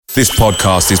This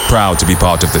podcast is proud to be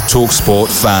part of the TalkSport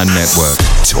Fan Network.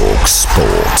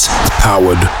 TalkSport.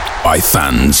 Powered by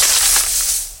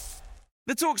fans.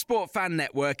 The TalkSport Fan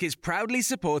Network is proudly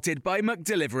supported by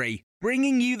McDelivery,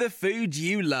 bringing you the food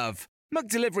you love.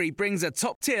 McDelivery brings a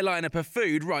top-tier lineup of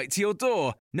food right to your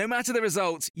door. No matter the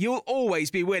result, you'll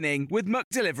always be winning with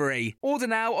McDelivery. Order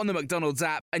now on the McDonald's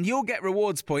app and you'll get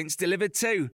rewards points delivered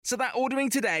too. So that ordering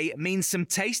today means some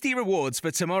tasty rewards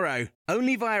for tomorrow.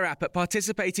 Only via app at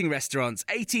participating restaurants.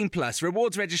 18 plus.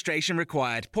 Rewards registration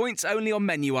required. Points only on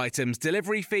menu items.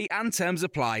 Delivery fee and terms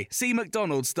apply. See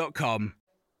mcdonalds.com.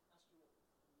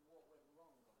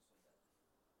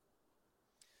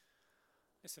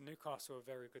 Listen, Newcastle are a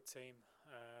very good team,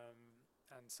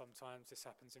 and sometimes this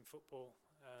happens in football.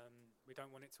 We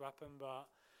don't want it to happen, but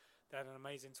they had an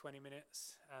amazing 20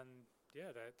 minutes, and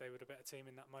yeah, they were the better team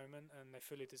in that moment, and they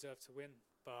fully deserved to win.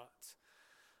 But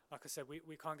like I said,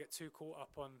 we can't get too caught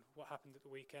up on what happened at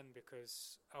the weekend,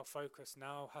 because our focus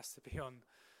now has to be on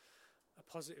a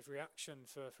positive reaction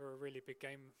for a really big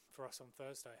game for us on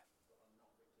Thursday.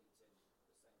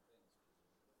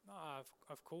 No,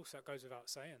 of course, that goes without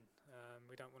saying.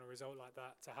 We don't want a result like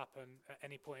that to happen at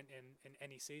any point in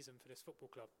any season for this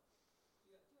football club.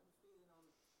 Do you have a feeling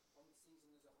on the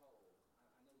season as a whole?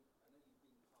 I know you've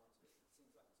been part of it. It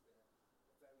seems like it's been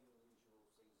a very unusual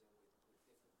season with different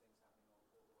things happening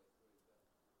all the way through. But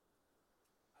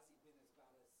has it been as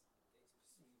bad as it's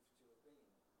perceived to have been?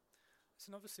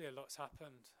 Listen, obviously a lot's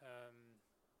happened.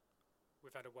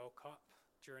 We've had a World Cup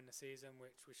during the season,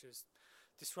 which has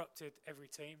disrupted every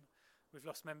team. We've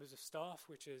lost members of staff,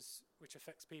 which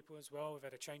affects people as well. We've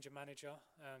had a change of manager,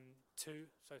 too,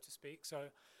 so to speak. So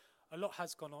a lot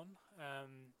has gone on.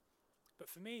 But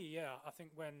for me, yeah, I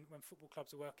think when football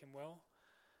clubs are working well,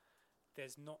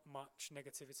 there's not much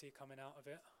negativity coming out of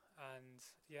it. And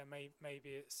yeah, maybe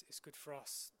it's good for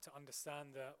us to understand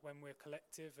that when we're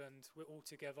collective and we're all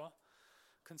together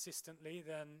consistently,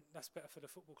 then that's better for the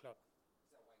football club.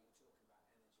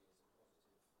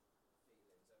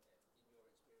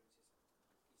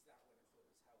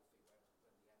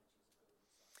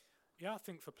 Yeah, I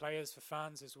think for players, for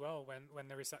fans as well, when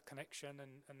there is that connection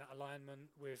and that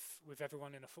alignment with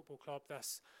everyone in a football club,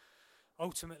 that's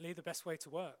ultimately the best way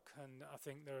to work. And I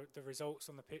think the results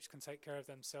on the pitch can take care of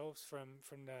themselves from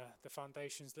the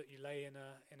foundations that you lay in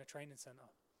a training centre.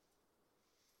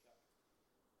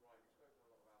 Ryan, you've spoken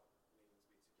a lot about needing to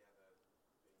be together,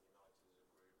 being united as a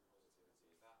group,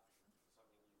 positivity. Is that something you've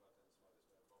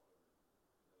identified as been a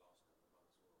problem in the last couple of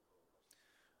months or across?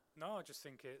 No, I just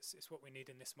think it's what we need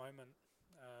in this moment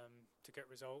to get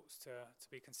results, to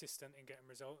be consistent in getting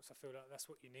results. I feel like that's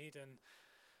what you need, and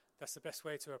that's the best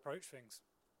way to approach things.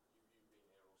 You've been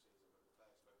here all season, but the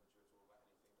players spoken to you at all about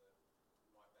anything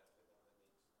that might benefit them that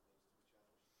needs to be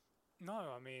changed?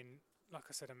 No, I mean, like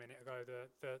I said a minute ago,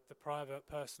 the private,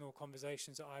 personal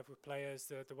conversations that I have with players,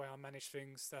 the way I manage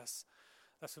things, that's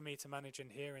for me to manage in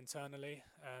here internally.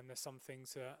 There's some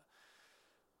things that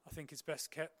I think it's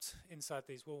best kept inside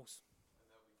these walls.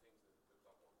 And there'll be things that the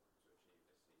club want to achieve this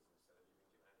season, so have you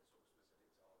been given any sort of specific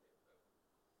target of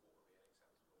what would be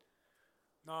unacceptable?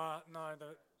 No.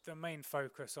 The main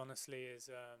focus, honestly, is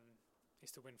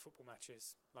to win football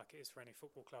matches, like it is for any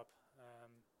football club,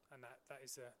 and that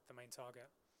is the main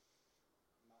target.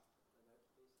 Matt,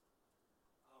 please.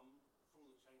 From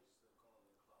the changes that have gone on in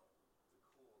the club, the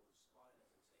core, the spine of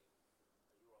the team,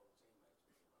 are your old teammates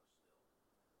pretty much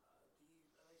still.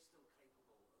 Are they still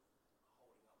capable of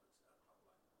holding up a club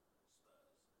like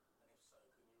Spurs? And if so,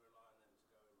 can you rely on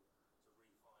them to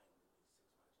refine in these 6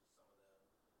 matches some of their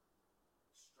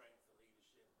strength, the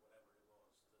leadership, whatever it was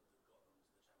that got them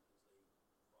to the Champions League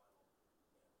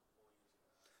final 4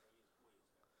 years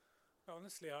ago?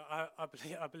 Honestly,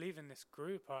 I believe in this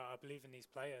group. I believe in these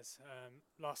players.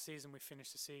 Last season, we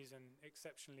finished the season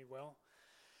exceptionally well,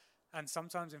 and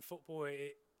sometimes in football,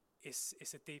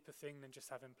 it's a deeper thing than just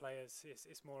having players.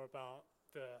 It's more about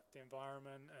the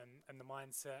environment and the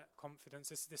mindset, confidence.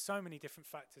 There's so many different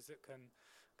factors that can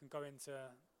go into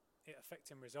it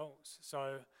affecting results.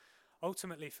 So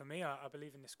ultimately, for me, I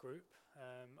believe in this group.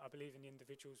 I believe in the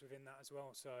individuals within that as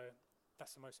well. So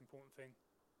that's the most important thing.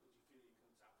 Would you feel you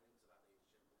can tap into that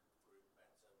leadership group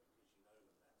better because you know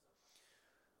them better?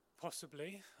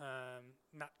 Possibly.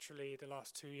 Naturally, the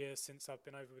last 2 years since I've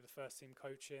been over with the first team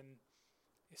coaching,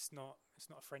 it's not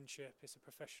a friendship, it's a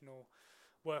professional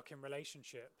working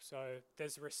relationship. So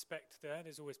there's respect there.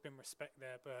 There's always been respect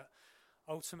there, but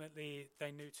ultimately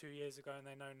they knew 2 years ago and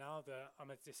they know now that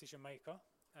I'm a decision maker.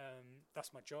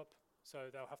 That's my job. So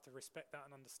they'll have to respect that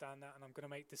and understand that, and I'm going to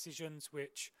make decisions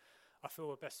which I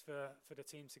feel are best for the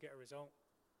team to get a result.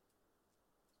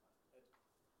 I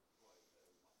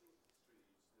feel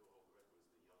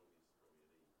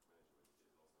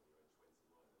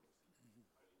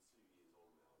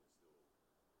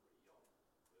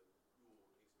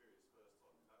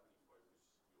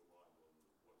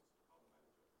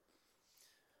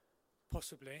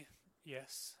Possibly,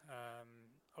 yes.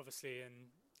 Obviously,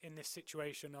 in this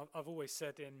situation, I've always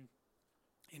said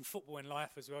in football, in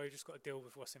life as well, you just got to deal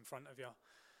with what's in front of you.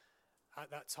 At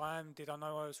that time, did I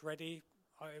know I was ready?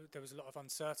 There was a lot of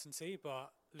uncertainty,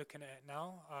 but looking at it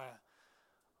now,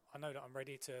 I know that I'm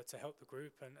ready to help the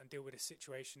group and deal with this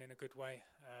situation in a good way.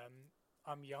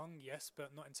 I'm young, yes,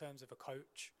 but not in terms of a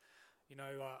coach.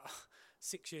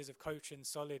 6 years of coaching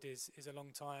solid is a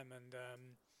long time, and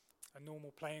a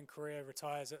normal playing career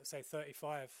retires at, say,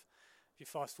 35. If you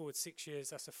fast forward 6 years,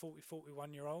 that's a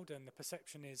 41-year-old, and the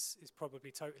perception is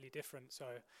probably totally different. So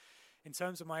in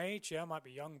terms of my age, yeah, I might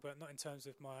be young, but not in terms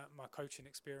of my coaching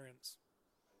experience.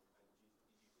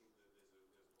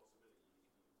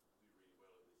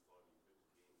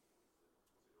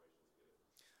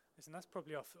 Listen, that's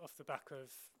probably off the back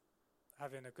of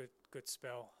having a good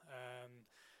spell.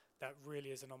 That really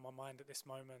isn't on my mind at this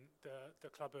moment. The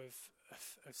club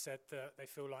have said that they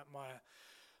feel like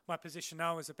my position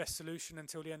now is the best solution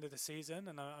until the end of the season,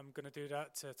 and I'm going to do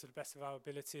that to the best of our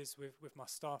abilities with my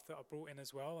staff that I brought in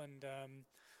as well, and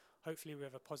hopefully we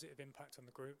have a positive impact on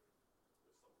the group.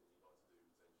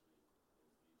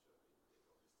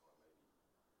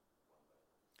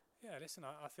 Yeah, listen,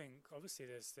 I think obviously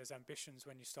there's ambitions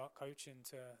when you start coaching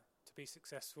to be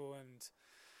successful and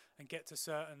get to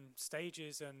certain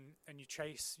stages and you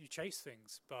chase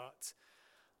things. But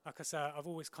like I said, I've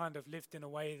always kind of lived in a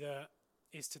way that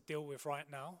is to deal with right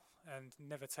now and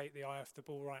never take the eye off the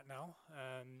ball right now.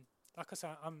 Like I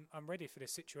said, I'm ready for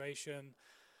this situation.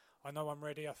 I know I'm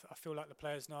ready. I feel like the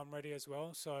players know I'm ready as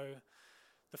well. So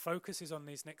the focus is on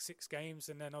these next 6 games,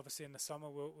 and then obviously in the summer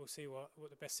we'll see what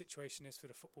the best situation is for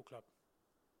the football club.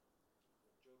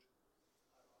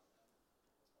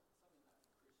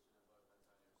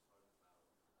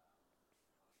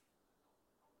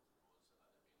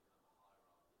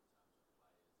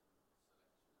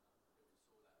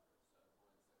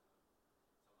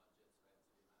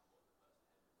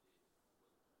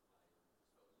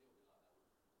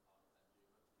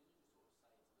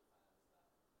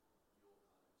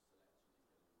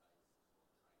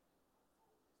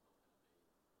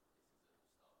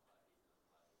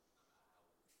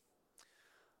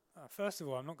 First of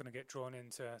all, I'm not going to get drawn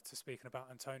into speaking about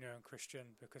Antonio and Christian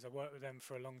because I worked with them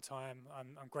for a long time.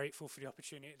 I'm grateful for the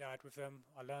opportunity that I had with them.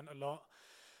 I learned a lot,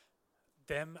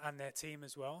 them and their team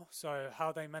as well. So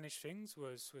how they manage things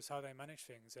was how they manage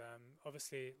things.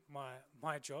 Obviously,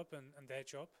 my job and their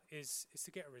job is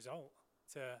to get a result,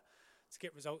 to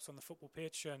get results on the football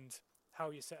pitch, and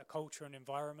how you set a culture and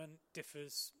environment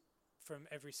differs from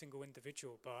every single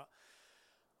individual. But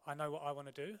I know what I want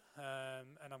to do,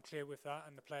 and I'm clear with that,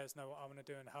 and the players know what I want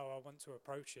to do and how I want to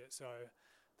approach it. So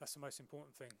that's the most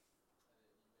important thing.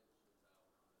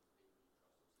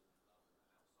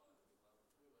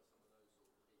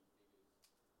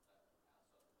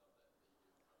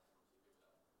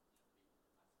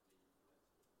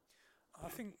 I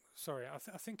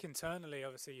think internally,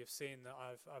 obviously, you've seen that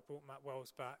I've brought Matt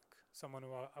Wells back, someone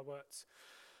who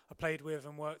I played with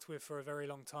and worked with for a very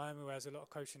long time, who has a lot of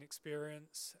coaching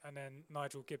experience. And then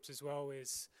Nigel Gibbs as well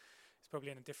is probably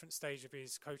in a different stage of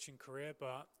his coaching career,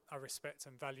 but I respect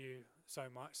and value so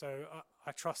much. So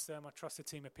I trust them. I trust the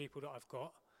team of people that I've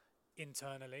got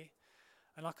internally.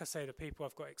 And like I say, the people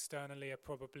I've got externally are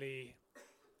probably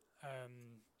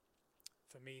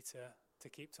for me to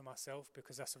keep to myself,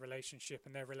 because that's a relationship,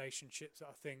 and they're relationships that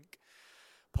I think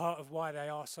part of why they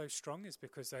are so strong is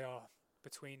because they are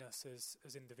between us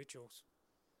as individuals.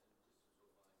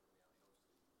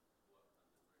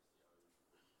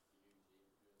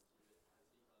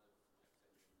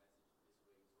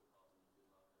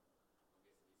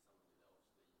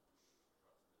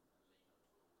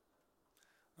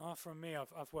 From me,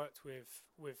 I've worked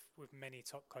with many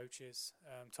top coaches,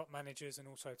 top managers, and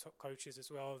also top coaches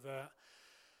as well that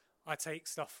I take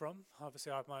stuff from.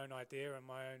 Obviously, I have my own idea and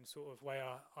my own sort of way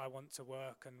I want to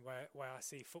work and way I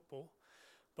see football.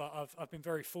 But I've been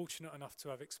very fortunate enough to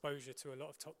have exposure to a lot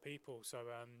of top people. So,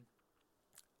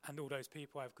 and all those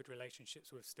people I have good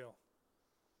relationships with still.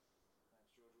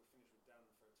 Thanks, George. We'll finish with Dan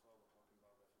for 12 o'clock in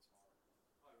Barbara for tomorrow.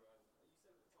 Hi, Ryan. You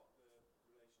said at the top the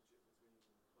relationship between the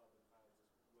club and fans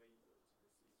has wavered this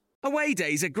season. Away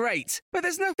days are great, but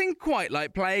there's nothing quite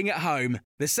like playing at home.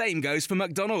 The same goes for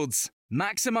McDonald's.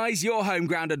 Maximise your home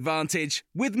ground advantage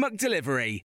with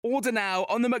McDelivery. Order now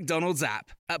on the McDonald's app.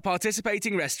 At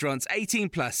participating restaurants, 18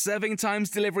 plus serving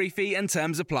times, delivery fee and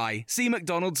terms apply. See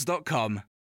mcdonalds.com.